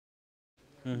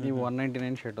ఇది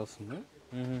 199 షర్ట్ వస్తుంది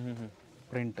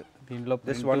ప్రింట్ దీంట్లో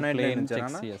జస్ట్ 199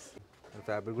 చెక్స్ yes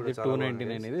ఫ్యాబ్రిక్ కూడా చాలా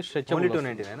 299 ఇది స్ట్రెచబుల్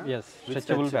 299 yes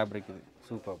స్ట్రెచబుల్ ఫ్యాబ్రిక్ ఇది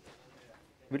సూపర్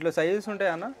వీటిలో సైజెస్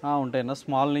ఉంటాయా అన్న ఉంటాయి అన్న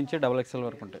స్మాల్ నుంచి XXL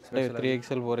వరకు ఉంటాయి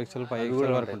 3XL 4XL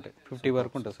 5XL వరకు ఉంటాయి 50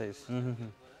 వరకు ఉంటుంది సైజ్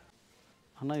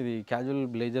అన్న ఇది క్యాజువల్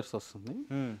బ్లేజర్స్ వస్తుంది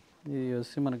ఇది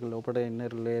వచ్చి మనకి లోపల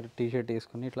ఇన్నర్ లేయర్ టీ షర్ట్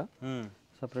వేసుకుని ఇట్లా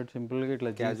సపరేట్ సింపుల్గా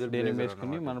ఇట్లా క్యాజువల్ డెనిమ్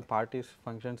వేసుకుని మన పార్టీస్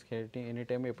ఫంక్షన్స్కి ఎనీ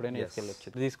టైం ఎప్పుడైనా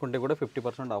వేసుకెళ్ళచ్చు తీసుకుంటే కూడా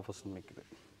 50% ఆఫ్ వస్తుంది మీకు ఇది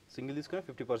సింగిల్ తీసుకుని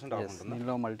 50% ఆఫ్ ఉంటుంది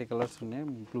దీనిలో మల్టీ కలర్స్ ఉన్నాయి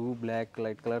బ్లూ బ్లాక్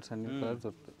లైట్ కలర్స్ అన్ని కలర్స్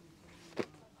దొరుకుతాయి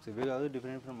ఇవే కాదు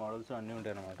డిఫరెంట్ మోడల్స్ అన్నీ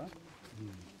ఉంటాయి అన్నమాట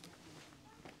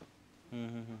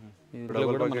ఇందులో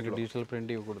కూడా మనకి డిజిటల్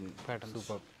ప్రింట్ ఇవి కూడా ఉంది pattern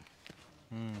super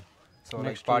so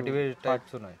next party wear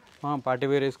types ఉన్నాయి పార్టీ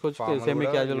వేర్ వేసుకోవచ్చు సెమీ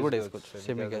క్యాజువల్ కూడా వేసుకోవచ్చు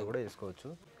సెమీ క్యాజువల్ కూడా వేసుకోవచ్చు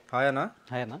హాయ్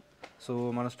అన్న సో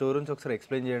మన స్టోర్ నుంచి ఒకసారి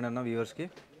ఎక్స్ప్లెయిన్ చేయండి అన్న వ్యూవర్స్కి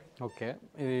ఓకే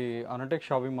ఇది అనుటెక్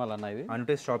షాపింగ్ మాల్ అన్న ఇది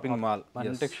Anutech shopping mall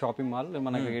Anutech shopping mall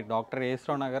మనకి డాక్టర్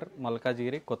ఏస్రావు నగర్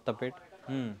మల్కాజిగిరి కొత్తపేట్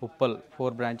ఉప్పల్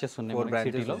 4 బ్రాంచెస్ ఉన్నాయి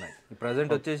సిటీలో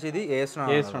ప్రెజెంట్ వచ్చేసి ఇది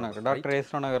ఏస్రావు నగర్ డాక్టర్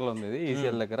ఏస్రావు నగర్ లో ఉంది ఇది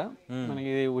ఈసీఎల్ దగ్గర మనకి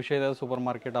ఇది ఉషేద సూపర్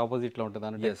మార్కెట్ ఆపోజిట్ లో ఉంటుంది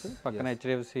అనుటెక్ పక్కన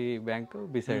హెచ్డిఎఫ్సి బ్యాంక్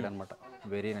బిసైడ్ అనమాట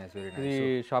వెరీ నైస్ ఇది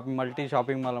షాపింగ్ మల్టీ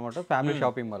షాపింగ్ మాల్ అనమాట ఫ్యామిలీ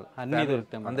షాపింగ్ మాల్ అన్ని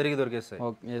దొరుకుతాయి అందరికి దొరికేస్తాయి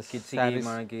కిడ్స్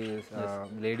మనకి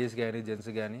లేడీస్ కానీ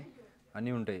జెంట్స్ కానీ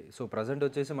అన్నీ ఉంటాయి సో ప్రజెంట్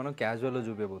వచ్చేసి మనం క్యాజువల్లో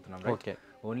చూపించబోతున్నాం ఓకే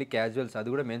ఓన్లీ క్యాజువల్స్ అది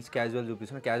కూడా మెన్స్ క్యాజువల్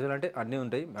చూపిస్తున్నాం క్యాజువల్ అంటే అన్నీ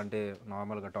ఉంటాయి అంటే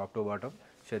నార్మల్గా top to bottom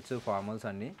shirts formals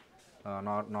అన్నీ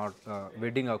నాట్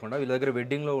వెడ్డింగ్ కాకుండా వీళ్ళ దగ్గర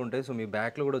వెడ్డింగ్లో ఉంటాయి సో మీ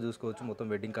బ్యాక్లో కూడా చూసుకోవచ్చు మొత్తం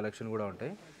వెడ్డింగ్ కలెక్షన్ కూడా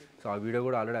ఉంటాయి సో ఆ వీడియో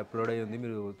కూడా ఆల్రెడీ అప్లోడ్ అయ్యి ఉంది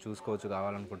మీరు చూసుకోవచ్చు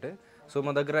కావాలనుకుంటే సో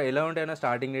మన దగ్గర ఎలా ఉంటాయినా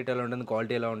స్టార్టింగ్ రేట్ ఎలా ఉంటుంది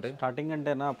క్వాలిటీ ఎలా ఉంటాయి స్టార్టింగ్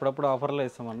అంటే అప్పుడప్పుడు ఆఫర్లో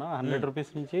ఇస్తామన్నా 100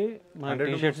 రూపీస్ నుంచి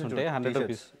టీ షర్ట్స్ ఉంటాయి 100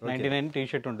 రూపీస్ 99 టీ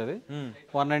షర్ట్ ఉంటుంది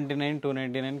 199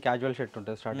 299 క్యాజువల్ షర్ట్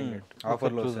ఉంటుంది స్టార్టింగ్ రేట్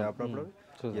ఆఫర్లో అప్పుడప్పుడు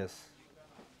ఎస్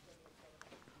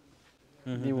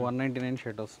ఇది 199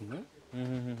 షర్ట్ వస్తుంది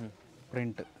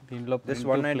ప్రింట్ దీంట్లో జస్ట్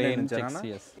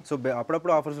 199 సో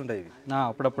అప్పుడప్పుడు ఆఫర్స్ ఉంటాయి ఇవి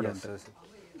అప్పుడప్పుడు ఉంటుంది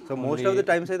so most of the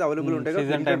times అయితే అవైలబుల్ ఉంటాయి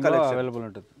సీజన్ టైంలో అవైలబుల్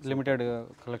ఉంటుంది లిమిటెడ్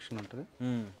కలెక్షన్ ఉంటుంది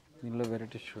దీనిలో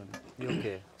వెరైటీస్ చూడండి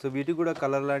ఓకే సో వీటికి కూడా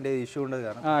కలర్ లాంటి ఇష్యూ ఉండదు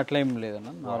కదా అట్లా ఏం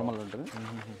లేదన్న నార్మల్ ఉంటుంది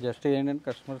జస్ట్ ఏంటంటే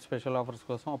కస్టమర్ స్పెషల్ ఆఫర్స్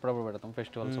కోసం అప్పుడప్పుడు పెడతాం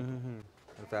ఫెస్టివల్స్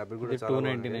ఫ్యాబ్రిక్ కూడా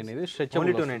 299 ఇది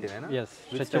స్ట్రెచబుల్ 299 yes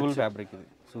స్ట్రెచబుల్ ఫ్యాబ్రిక్ ఇది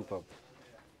సూపర్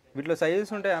వీటిలో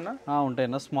సైజెస్ ఉంటాయి అన్న ఉంటాయి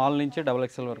అన్న స్మాల్ నుంచి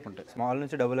XXL వరకు ఉంటాయి స్మాల్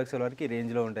నుంచి XXL వరకు ఈ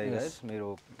రేంజ్లో ఉంటాయి గైస్ మీరు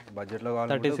బడ్జెట్లో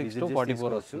కావాలి 36 to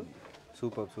 44 వస్తుంది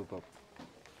సూపర్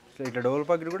సో ఇట్లా డబుల్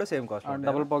పాకెట్ కూడా సేమ్ కాస్ట్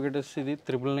డబుల్ పాకెట్ ఇది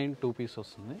 999 2 పీస్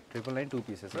వస్తుంది 999 2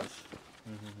 పీసెస్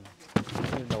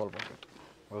డబుల్ పాకెట్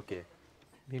ఓకే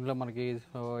దీనిలో మనకి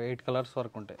 8 కలర్స్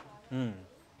వరకు ఉంటాయి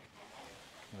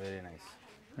వెరీ నైస్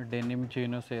డెనిమ్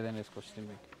చీనోస్ ఏదైనా వేసుకోవచ్చు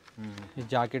మీకు ఈ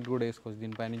జాకెట్ కూడా వేసుకోవచ్చు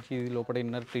దీనిపై నుంచి ఇది లోపల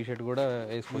ఇన్నర్ టీ షర్ట్ కూడా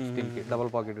వేసుకోవచ్చు దీనికి డబుల్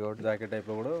పాకెట్ కాబట్టి జాకెట్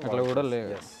టైప్లో కూడా అట్లా కూడా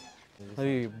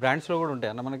అది బ్రాండ్స్లో కూడా ఉంటాయి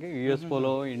అన్న మనకి US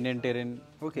polo Indian Tarain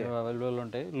available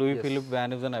ఉంటాయి లూయి ఫిలిప్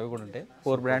వాన్యూస్ అని అవి కూడా ఉంటాయి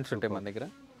 4 బ్రాండ్స్ ఉంటాయి మన దగ్గర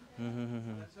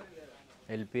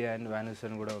ఎల్పి అండ్ వాన్యూస్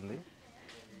అని కూడా ఉంది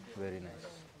వెరీ నైస్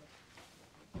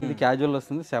ఇది క్యాజువల్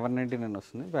వస్తుంది 799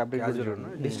 వస్తుంది ఫ్యాబ్రిక్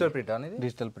డిజిటల్ ప్రింట్ అనేది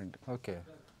డిజిటల్ ప్రింట్ ఓకే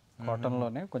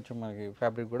కాటన్లోనే కొంచెం మనకి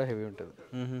ఫ్యాబ్రిక్ కూడా హెవీ ఉంటుంది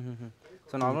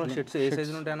సో నార్మల్ షర్ట్స్ ఏ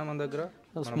సైజ్ ఉంటాయన్న మన దగ్గర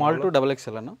స్మాల్ టు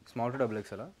XXL అన్న small to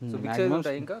XXL so big size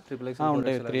ఉంటాయి ఇంకా XXL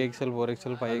ఉంటాయి 3XL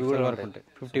 4XL 5XL వరకు ఉంటాయి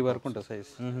 50 వరకు ఉంటుంది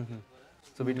సైజ్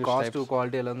సో వీటి కాస్ట్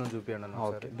క్వాలిటీ ఎలా ఉందో చూపియండి అన్న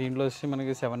ఓకే దీంట్లో వచ్చి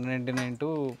మనకి 799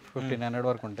 to 1500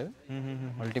 వరకు ఉంటుంది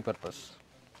మల్టీపర్పస్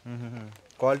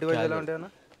క్వాలిటీ వైజ్ ఎలా ఉంటాయి అన్న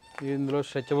ఇందులో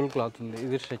స్ట్రెచబుల్ క్లాత్ ఉంది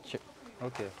ఇది స్ట్రెచ్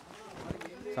ఓకే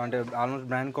సో అంటే ఆల్మోస్ట్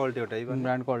బ్రాండ్ క్వాలిటీ ఉంటాయి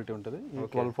బ్రాండ్ క్వాలిటీ ఉంటుంది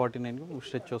 1249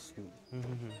 స్ట్రెచ్ వస్తుంది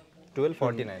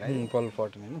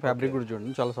 1249 ఫ్యాబ్రిక్ కూడా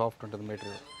చూడండి చాలా సాఫ్ట్ ఉంటుంది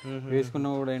మెటీరియల్ వేసుకున్నా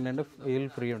కూడా ఏంటంటే ఫీల్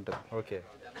ఫ్రీ ఉంటుంది ఓకే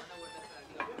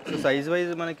సో సైజ్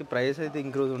వైజ్ మనకి ప్రైస్ అయితే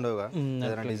ఇంక్రూజ్ ఉండవుగా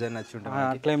ఏదైనా డిజైన్ నచ్చి ఉంటుంది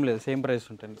అట్లా ఏం లేదు సేమ్ ప్రైస్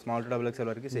ఉంటుంది స్మాల్ టు XXL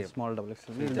వరకు same small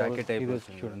XXL jacket type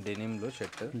చూడండి డెనిమ్లో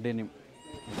shirt denim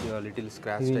little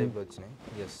scratch type వచ్చినాయి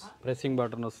ఎస్ ప్రెస్సింగ్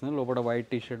బటన్ వస్తుంది లోపల white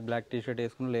T shirt black T shirt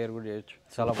వేసుకుని లేయర్ కూడా చేయొచ్చు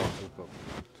చాలా బాగుంది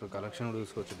సో కలెక్షన్ కూడా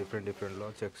చూసుకోవచ్చు డిఫరెంట్లో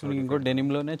చెక్స్ ఇంకో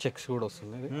డెనిమ్లోనే చెక్స్ కూడా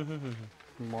వస్తుంది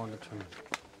బాగుంటుంది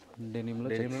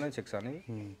డెనిమ్లోనే చెక్స్ అని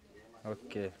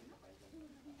ఓకే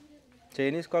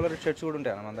చైనీస్ కాలర్ షర్ట్స్ కూడా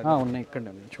ఉంటాయి మన దగ్గర ఉన్నాయి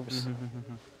ఇక్కడ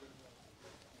చూపిస్తాను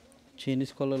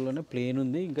చైనీస్ కాలర్లోనే ప్లెయిన్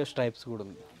ఉంది ఇంకా స్ట్రైప్స్ కూడా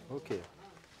ఉంది ఓకే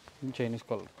చైనీస్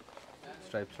కాలర్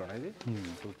స్ట్రైప్స్ ఇది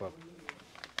సూపర్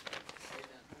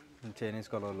చైనీస్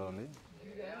కలర్లో ఉంది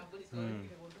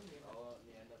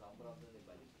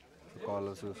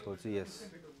కాలర్స్ చూసుకోవచ్చు ఎస్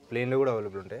ప్లెయిన్లో కూడా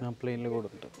అవైలబుల్ ఉంటాయి ప్లెయిన్లో కూడా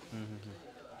ఉంటాయి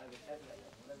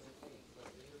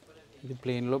ఇది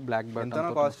ప్లెయిన్లో బ్లాక్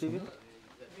బటన్ కాస్ట్ ఇవి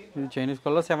ఇది చైనీస్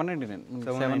కాలర్ 799,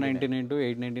 799 to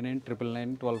 899,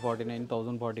 999, 1249,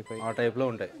 1045 ఆ టైప్లో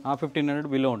ఉంటాయి.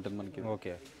 1500 బిలో ఉంటుంది మనకి.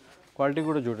 ఓకే. క్వాలిటీ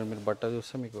కూడా చూడండి, మీరు బట్ట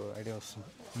చూస్తే మీకు ఐడియా వస్తుంది.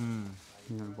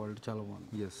 క్వాలిటీ చాలా బాగుంది.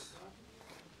 ఎస్.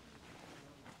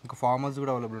 ఇంకా ఫార్మల్స్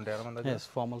కూడా అవైలబుల్ ఉంటాయి మన దగ్గర? ఎస్,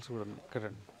 ఫార్మల్స్ కూడా ఉంది.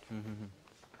 కరెక్ట్.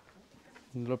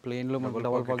 ఇందులో ప్లెయిన్లో మనకి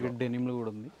డబల్ పాకెట్ డెనిమ్లో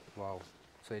కూడా ఉంది. వావ్.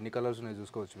 సో ఎన్ని కలర్స్ ఉన్నాయి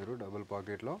చూసుకోవచ్చు మీరు డబుల్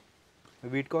పాకెట్లో.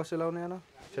 వీటి కాస్ట్ ఎలా ఉన్నాయన్నా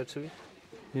షర్ట్స్?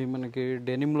 ఇవి మనకి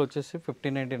డెనిమ్లో వచ్చేసి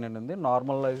 1599 ఉంది.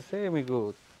 నార్మల్ అయితే మీకు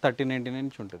 1399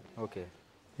 నుంచి ఉంటుంది. ఓకే.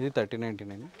 ఇది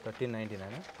 1399.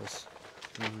 1399. ఎస్.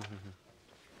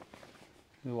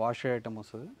 ఇది వాష్ ఐటమ్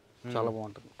వస్తుంది, చాలా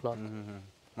బాగుంటుంది క్లాత్.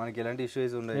 మనకి ఎలాంటి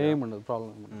ఇష్యూస్ ఉన్నాయి? ఏముండదు,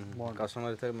 ప్రాబ్లం. కస్టమర్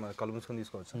అయితే కళ్ళు మూసుకొని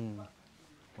తీసుకోవచ్చు.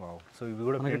 వావ్. సో ఇవి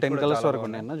కూడా మనకి 10 కలర్స్ వరకు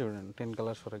ఉన్నాయి అన్న, చూడండి 10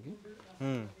 కలర్స్ వరకు.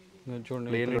 చూడండి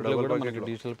మనకి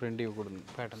డిజిటల్ ప్రింట్ ఇవి కూడా ఉంది,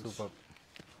 pattern. Super.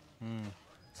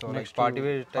 So next party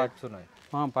wear types ఉన్నాయి.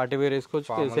 పార్టీ వేర్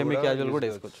వేసుకోవచ్చు, సెమీ క్యాజువల్ కూడా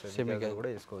వేసుకోవచ్చు. సెమీ క్యాజువల్ కూడా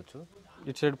వేసుకోవచ్చు.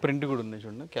 ఇటు సైడ్ ప్రింట్ కూడా ఉంది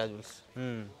చూడండి, క్యాజువల్స్.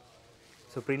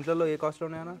 సో ప్రింట్లలో ఏ కాస్ట్లో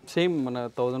ఉన్నాయన్నా? సేమ్ మన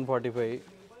 1045,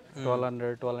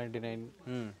 1200, 1299,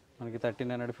 మనకి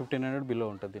 1300, 1500 బిలో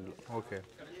ఉంటుంది దీంట్లో. ఓకే.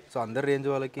 సో అందరు రేంజ్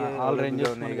వాళ్ళకి ఆల్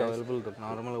రేంజెస్ మనకి అవైలబుల్.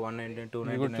 నార్మల్ 190,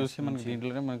 290 కూడా చూసి మనకి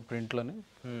దీంట్లోనే మనకి ప్రింట్లోనే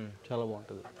చాలా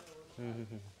బాగుంటుంది.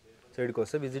 సైడ్కి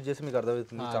వస్తే విజిట్ చేసి మీకు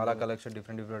అర్థమవుతుంది, చాలా కలెక్షన్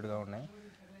డిఫరెంట్గా ఉన్నాయి.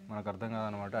 మనకు అర్థం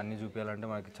కాదనమాట, అన్ని చూపించాలంటే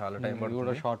మనకి చాలా టైం పడుతుంది.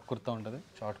 కూడా షార్ట్ కుర్తా ఉంటుంది,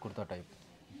 షార్ట్ కుర్తా టైప్.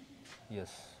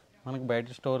 ఎస్. మనకి బయట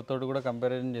స్టోర్ తోటి కూడా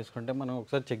కంపారిజన్ చేసుకుంటే మనం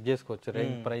ఒకసారి చెక్ చేసుకోవచ్చు.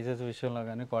 ప్రైసెస్ విషయంలో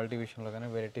కానీ, క్వాలిటీ విషయంలో కానీ,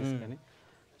 వెరైటీస్ కానీ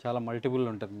చాలా మల్టిపుల్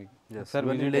ఉంటుంది మీకు.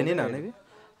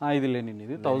 ఇది లెనిన్,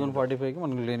 ఇది 1045కి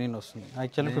మనకి లెనిన్ వస్తుంది.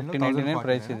 యాక్చువల్లీ 1599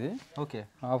 ప్రైస్ ఇది. ఓకే.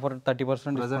 ఆఫర్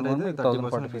 30%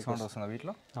 డిస్కౌంట్ వస్తుంది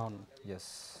వీటిలో. అవును.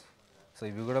 ఎస్. సో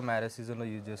ఇవి కూడా మ్యారేజ్ సీజన్లో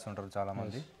యూజ్ చేస్తుంటారు చాలా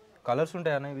మంది. కలర్స్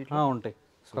ఉంటాయి అన్న వీటిలో? ఉంటాయి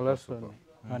కలర్స్,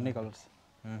 అన్ని కలర్స్.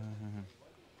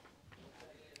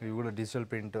 ఇవి కూడా digital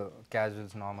print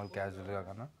casuals, normal casual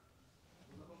కాకుండా.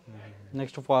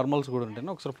 నెక్స్ట్ ఫార్మల్స్ కూడా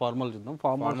ఉంటాయి. ఒకసారి ఫార్మల్ చూద్దాం.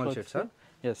 Formal shirts.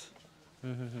 ఎస్.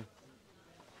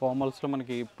 ఫార్మల్స్లో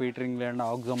మనకి పీటర్ ఇంగ్లాండ్,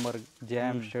 ఆక్సంబర్గ్,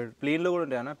 జామ్ షర్ట్. ప్లెయిన్లో కూడా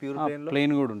ఉంటాయి అన్న? ప్యూర్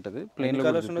ప్లెయిన్ కూడా ఉంటుంది. ప్లెయిన్లో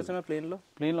కలర్స్ ఉండొచ్చు.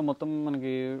 ప్లెయిన్లో మొత్తం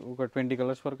మనకి ఒక 20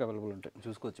 కలర్స్ వరకు అవైలబుల్ ఉంటాయి.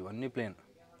 చూసుకోవచ్చు. అన్ని plain,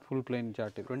 full plain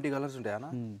chart. 20 colours ఉంటాయి అన్న?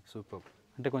 సూపర్.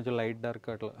 అంటే కొంచెం లైట్ డార్క్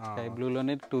అట్లా, స్కై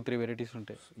బ్లూలోనే 2-3 వెరైటీస్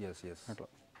ఉంటాయి. Yes yes. అట్లా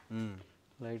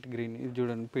లైట్ గ్రీన్. ఇది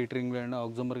చూడండి, పీటర్ ఇంగ్లాండ్,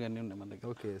 ఆక్సంబర్గ్ అన్నీ ఉన్నాయి మన దగ్గర.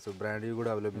 ఓకే. సో బ్రాండ్ కూడా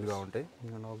అవైలబుల్గా ఉంటాయి.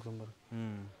 ఆక్సంబర్గ్.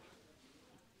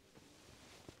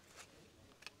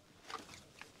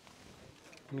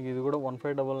 మనకి ఇది కూడా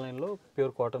 1599లో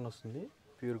ప్యూర్ కాటన్ వస్తుంది.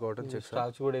 ప్యూర్ కాటన్ చెక్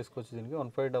స్టాచ్ కూడా వేసుకోవచ్చు దీనికి.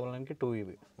 1599కి 2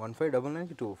 ఇవి.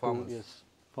 1599కి 2 formals. Yes,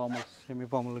 formals, semi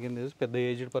formal కింద పెద్ద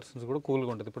ఏజ్డ్ పర్సన్స్ కూడా కూల్గా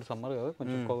ఉంటుంది. ఇప్పుడు సమ్మర్ కదా,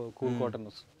 కొంచెం కూల్ కాటన్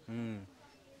వస్తుంది.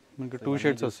 మనకి 2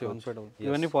 షేడ్స్ వస్తాయి 1599.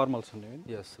 ఇవన్నీ ఫార్మల్స్ ఉన్నాయి.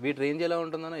 ఎస్. వీటి రేంజ్ ఎలా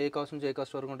ఉంటుందన్న? ఏ కాస్ట్ నుంచి ఏ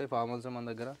కాస్ట్ వరకు ఉంటాయి ఫార్మల్స్ మన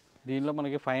దగ్గర? దీనిలో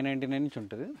మనకి 599 నుంచి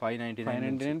ఉంటుంది.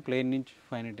 599 ప్లెయిన్ నుంచి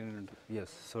 599 ఉంటుంది.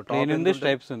 ఎస్. సో ప్లెయిన్ ఉంది,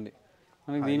 స్ట్రైప్స్ ఉంది.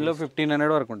 మనకి దీనిలో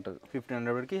 1500 వరకు ఉంటుంది.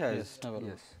 1500 వరకు. ఎస్.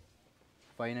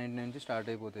 599 నుంచి స్టార్ట్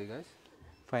అయిపోతాయి గైస్.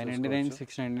 599,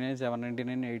 699,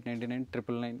 799, 899,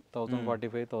 999,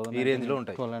 1045, 1000 ఈ రేంజ్లో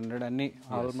ఉంటాయి. 1200 అన్ని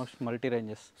almost multi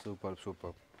ranges. Super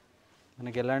super.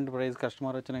 మనకి ఎలాంటి ప్రైస్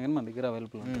కస్టమర్ వచ్చినా కానీ మన దగ్గర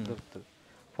అవైలబుల్ ఉంటుంది, దొరుకుతుంది.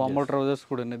 ఫార్మల్ ట్రౌజర్స్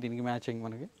కూడా ఉన్నాయి దీనికి మ్యాచింగ్.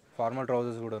 మనకి ఫార్మల్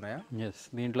ట్రౌజర్స్ కూడా ఉన్నాయా? ఎస్.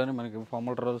 దీంట్లోనే మనకి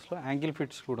ఫార్మల్ ట్రౌజర్స్లో యాంకిల్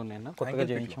ఫిట్స్ కూడా ఉన్నాయి, కొత్తగా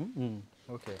చేయించాం.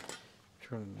 ఓకే.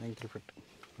 చూడండి, ankle fit,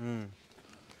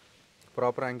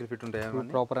 proper ankle fit ఉంటాయా?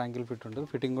 ప్రాపర్ యాంకిల్ ఫిట్ ఉంటుంది.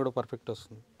 ఫిట్టింగ్ కూడా పర్ఫెక్ట్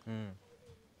వస్తుంది.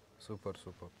 Super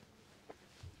super.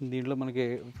 దీంట్లో మనకి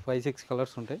 5-6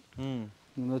 కలర్స్ ఉంటాయి.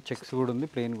 ఇందులో చెక్స్ కూడా ఉంది,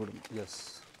 ప్లెయిన్ కూడా ఉంది. ఎస్.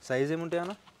 సైజ్ ఏముంటాయి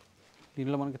అన్న?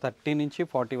 దీంట్లో మనకి 30 నుంచి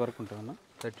 40 వరకు ఉంటుంది అన్న.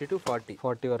 30 to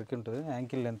 40 వరకు ఉంటుంది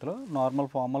యాంకిల్ లెంత్లో. నార్మల్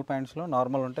ఫార్మల్ ప్యాంట్స్లో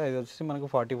నార్మల్ ఉంటాయి, అది వచ్చేసి మనకి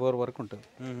 44 వరకు ఉంటుంది.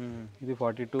 ఇది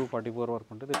 42, 44 వరకు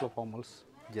ఉంటుంది. ఇట్లా ఫార్మల్స్.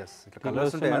 ఎస్.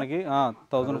 కలర్స్ మనకి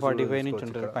 1045 నుంచి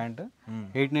ఉంటుంది ప్యాంట్.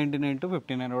 899 to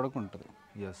 1500 వరకు ఉంటుంది.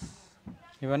 ఎస్.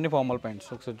 ఇవన్నీ ఫార్మల్ ప్యాంట్స్.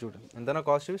 ఒకసారి చూడండి ఎంత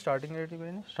cost starting rate?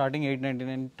 Starting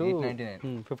 899 to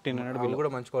 1500. Bill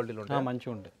కూడా మంచి క్వాలిటీలో ఉంటాయి,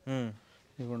 మంచిగా ఉంటాయి.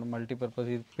 ఇవి మల్టీపర్పస్.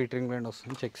 ఇది పీటర్ ఇంగ్లాండ్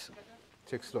వస్తుంది,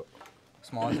 చెక్స్లో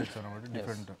స్మాల్ చెక్స్ అనమాట,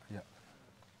 డిఫరెంట్.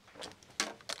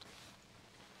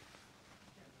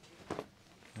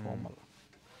 ఫార్మల్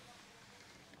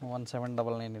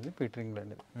 1799 ఇది పీటర్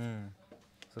ఇంగ్లాండ్. ఇది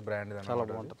సో బ్రాండ్ చాలా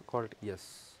బాగుంటుంది క్వాలిటీ. ఎస్.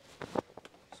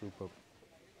 సూపర్.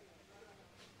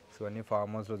 సో అన్ని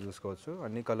ఫార్మల్స్లో చూసుకోవచ్చు.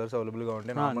 అన్ని కలర్స్ అవైలబుల్గా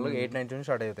ఉంటాయి. నార్మల్గా 899 నుంచి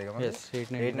స్టార్ట్ అవుతాయి కదా.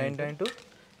 899 to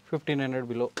 1500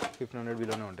 బిలో. 1500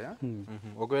 బిలోనే ఉంటాయా?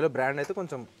 ఒకవేళ బ్రాండ్ అయితే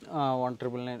కొంచెం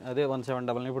 1999, అదే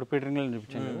 1799. ఇప్పుడు పీటర్ ఇంగ్లాండ్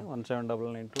చూపించాను కదా,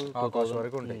 1799 to 2000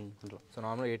 వరకు ఉంటాయి. సో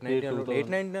నార్మల్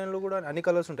 899లో కూడా అన్ని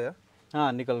కలర్స్ ఉంటాయా?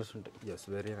 అన్ని కలర్స్ ఉంటాయి. Yes.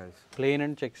 Very nice. Plain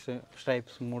and checks,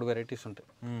 stripes 3 varieties ఉంటాయి.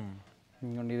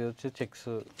 ఇంకోండి ఇది వచ్చి చెక్స్,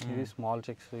 ఇది స్మాల్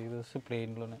చెక్స్, ఇది వచ్చి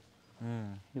ప్లెయిన్లోనే,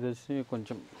 ఇది వచ్చి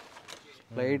కొంచెం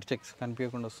లైట్ చెక్స్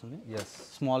కనిపించకుండా వస్తుంది.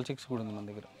 స్మాల్ చెక్స్ కూడా ఉంది మన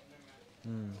దగ్గర,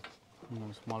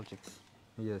 స్మాల్ చెక్స్.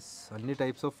 అన్ని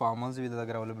టైప్స్ ఆఫ్ ఫార్మ్ హౌస్ వీళ్ళ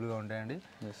దగ్గర అవైలబుల్గా ఉంటాయండి.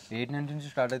 890 నుంచి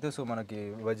స్టార్ట్ అయితే సో మనకి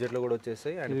బడ్జెట్లో కూడా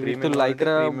వచ్చేస్తాయి. అండ్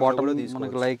లైక్రా బాటమ్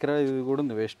మనకి లైక్రా ఇది కూడా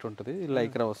ఉంది, వేస్ట్ ఉంటుంది,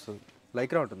 లైక్రా వస్తుంది.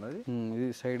 లైక్రా ఉంటుంది అది, ఇది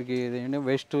సైడ్కి ఏదైనా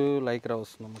వేస్ట్ లైక్రా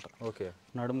వస్తుంది అనమాట. ఓకే,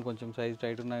 నడుము కొంచెం సైజ్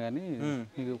టైట్ ఉన్నా కానీ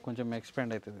మీకు కొంచెం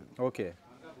ఎక్స్పాండ్ అవుతుంది. ఓకే,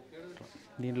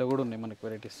 దీంట్లో కూడా ఉన్నాయి మనకి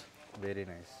varieties. Very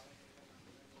nice.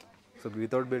 So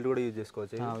without belt కూడా యూజ్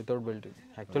చేసుకోవచ్చు. వితౌట్ బెల్ట్,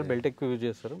 యాక్చువల్ బెల్ట్ ఎక్కువ యూజ్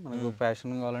చేస్తారు, మనకు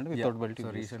ఫ్యాషన్ కావాలంటే వితౌట్ బెల్ట్.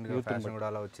 రీసెంట్గా ఫ్యాషన్ కూడా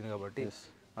అలా వచ్చింది కాబట్టి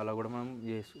అలా కూడా మనం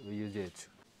యూజ్ చేయొచ్చు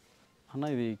అన్న.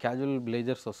 ఇది క్యాజువల్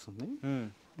బ్లేజర్స్ వస్తుంది.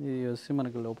 ఇది వచ్చి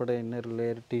మనకి లోపల ఇన్నర్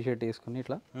లేయర్ టీ షర్ట్ వేసుకుని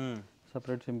ఇట్లా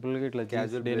సపరేట్ సింపుల్గా ఇట్లా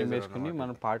క్యాజువల్ డెనిమ్ వేసుకుని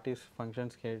మన పార్టీస్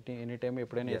ఫంక్షన్స్కి ఎనీ టైం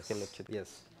ఎప్పుడైనా వేసుకెళ్ళచ్చు.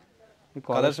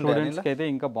 కాలేజ్ స్టూడెంట్స్కి అయితే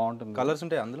ఇంకా బాగుంటుంది. కలర్స్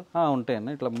ఉంటాయి అందులో? ఉంటాయి అన్న,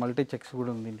 ఇట్లా మల్టీ చెక్స్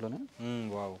కూడా ఉంది దీంట్లోనే.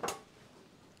 వావ్,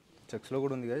 చెక్స్లో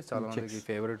కూడా ఉంది కదా, చాలా మందికి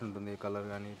ఫేవరెట్ ఉంటుంది కలర్.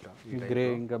 కానీ ఇట్లా గ్రే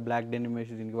ఇంకా బ్లాక్ డెనిమ్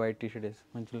వేసి దీనికి వైట్ టీ షర్ట్ వేసి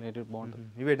మంచి బాగుంటుంది.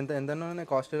 ఇవి ఎంత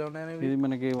కాస్ట్ ఎలా ఉన్నాయి? ఇది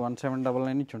మనకి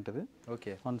 1799 నుంచి ఉంటుంది.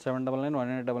 ఓకే, 1799,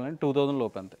 1899, 2000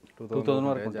 లోపు అంతే. 2000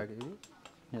 వరకు.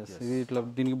 ఇది ఇట్లా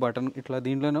దీనికి బటన్ ఇట్లా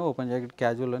దీంట్లోనే ఓపెన్ జాకెట్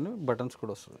క్యాజువల్లోనే బటన్స్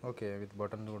కూడా వస్తుంది. ఓకే, విత్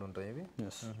బటన్స్ కూడా ఉంటాయి ఇవి.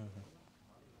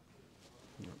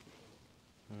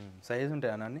 సైజ్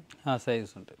ఉంటాయి అన్నీ?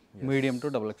 సైజ్ ఉంటాయి, మీడియం టు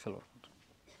XXL వరకు.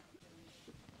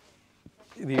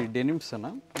 ఇది డెనిమ్స్ అన్న,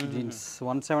 జీన్స్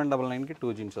 1799కి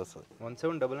 2 జీన్స్ వస్తుంది.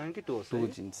 1799కి 2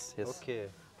 జీన్స్. ఓకే,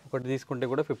 ఒకటి తీసుకుంటే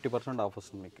కూడా 50% ఆఫ్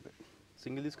వస్తుంది మీకు. ఇది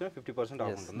సింగిల్ తీసుకుంటే 50%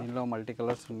 ఆఫ్ ఉంటుంది. దీనిలో మల్టీ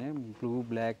కలర్స్ ఉన్నాయి, బ్లూ,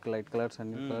 బ్లాక్, లైట్ కలర్స్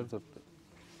అన్ని కలర్స్ దొరుకుతాయి.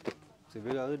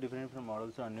 ఇవే కాదు, డిఫరెంట్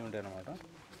మోడల్స్ అన్నీ ఉంటాయి అన్నమాట.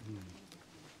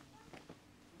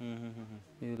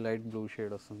 ఇది లైట్ బ్లూ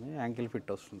షేడ్ వస్తుంది, యాంకిల్ ఫిట్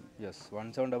వస్తుంది.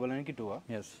 1799కి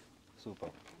 2.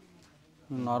 సూపర్.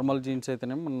 నార్మల్ జీన్స్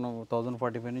అయితేనే మనం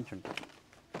 1045 నుంచి ఉంటాయి.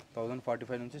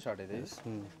 1045 నుంచి స్టార్ట్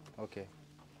అవుతాయి. ఓకే,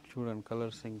 చూడండి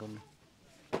కలర్స్ ఇంకా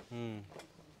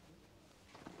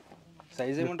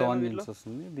సైజ్ ఏముంటుంది జీన్స్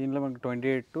వస్తుంది. దీంట్లో మనకి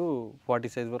 28 to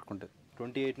 40 సైజ్ వరకు ఉంటుంది.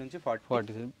 28 నుంచి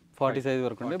 40 సైజ్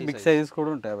వరకు ఉంటాయి. బిగ్ సైజెస్ కూడా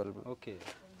ఉంటాయి అవైలబుల్. ఓకే,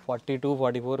 42,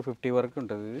 44, 50 వరకు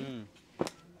ఉంటుంది.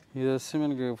 ఇది వచ్చి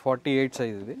మనకి 48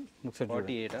 సైజ్. ఇది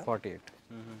 48,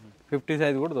 50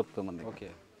 సైజ్ కూడా దొరుకుతుంది మనకి. ఓకే,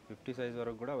 50 సైజ్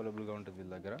వరకు కూడా అవైలబుల్గా ఉంటుంది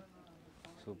వీళ్ళ దగ్గర.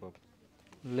 సూపర్.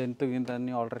 లెంత్ గింత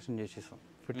అన్ని ఆల్టరేషన్ చేసేస్తాం,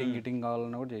 ఫిట్టింగ్ గిట్టింగ్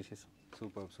కావాలన్నా కూడా చేసేస్తాం.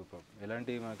 సూపర్.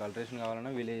 ఎలాంటి మనకి ఆల్టరేషన్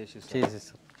కావాలన్నా వీలే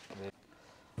చేసేస్తాం.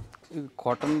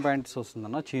 కాటన్ ప్యాంట్స్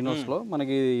వస్తుందన్న చీనోస్లో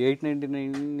మనకి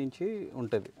 899 నుంచి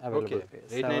ఉంటుంది అవైలబుల్.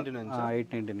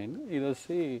 899. ఇది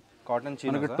వచ్చి కాటన్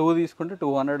మనకి 2 తీసుకుంటే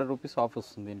 200 రూపీస్ ఆఫ్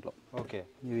వస్తుంది దీంట్లో. ఓకే,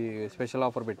 ఇది స్పెషల్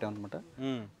ఆఫర్ పెట్టాం అనమాట.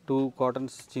 2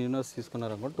 కాటన్స్ చీనోస్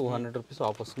తీసుకున్నారనుకో 200 రూపీస్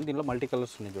ఆఫ్ వస్తుంది. దీంట్లో మల్టీ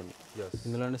కలర్స్ ఉన్నాయి చూడండి.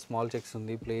 ఇందులోనే స్మాల్ చెక్స్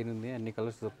ఉంది, ప్లెయిన్ ఉంది, అన్ని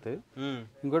కలర్స్ దొరుకుతాయి.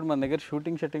 ఇంకోటి మన దగ్గర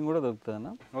షూటింగ్ షర్టింగ్ కూడా దొరుకుతుంది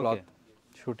అన్న. Cloth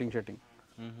shooting shirting,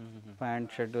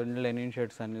 pant shirt, linen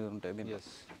shirts అన్ని ఉంటాయి దీంట్లో.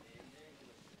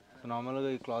 నార్మల్గా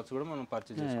ఈ క్లాత్స్ కూడా మనం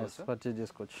పర్చేజ్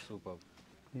చేసుకోవచ్చు. సూపర్.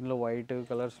 దీనిలో వైట్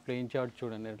కలర్స్ ప్లెయిన్ చార్ట్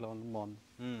చూడండి ఎట్లా ఉంది, బాగుంది.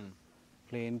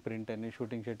 ప్లెయిన్ ప్రింట్ అన్ని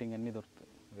షూటింగ్ షర్టింగ్ అన్ని దొరుకుతాయి.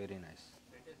 Very nice.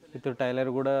 విత్ టైలర్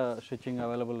కూడా స్టిచ్చింగ్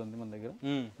అవైలబుల్ ఉంది మన దగ్గర.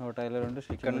 టైలర్ ఉంటే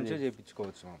ఇక్కడ నుంచే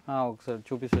చేయించుకోవచ్చు. ఒకసారి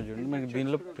చూపిస్తా చూడండి, మనకి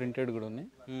దీనిలో ప్రింటెడ్ కూడా ఉన్నాయి.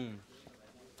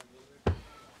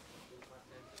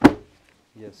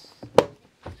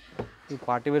 ఈ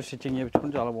పార్టీ వేర్ స్టిచ్చింగ్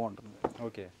చేయించుకుంటే చాలా బాగుంటుంది.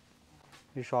 ఓకే,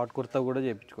 ఈ షార్ట్ కుర్తా కూడా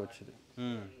చేయించుకోవచ్చు. ఇది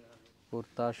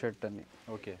కుర్తా షర్ట్ అని.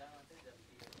 ఓకే,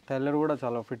 టైలర్ కూడా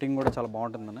చాలా ఫిట్టింగ్ కూడా చాలా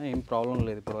బాగుంటుంది అన్న, ఏం ప్రాబ్లం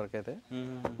లేదు ఇప్పటివరకు అయితే.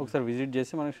 ఒకసారి విజిట్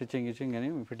చేసి మనకి స్టిచ్చింగ్ అని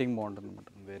ఫిట్టింగ్ బాగుంటుంది అనమాట.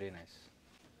 Very nice.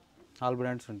 ఆల్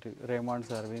బ్రాండ్స్ ఉంటాయి,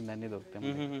 రేమాండ్స్, అరవింద్ అన్నీ దొరుకుతాయి.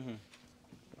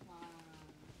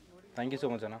 థ్యాంక్ యూ సో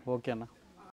మచ్ అన్న. ఓకే అన్న.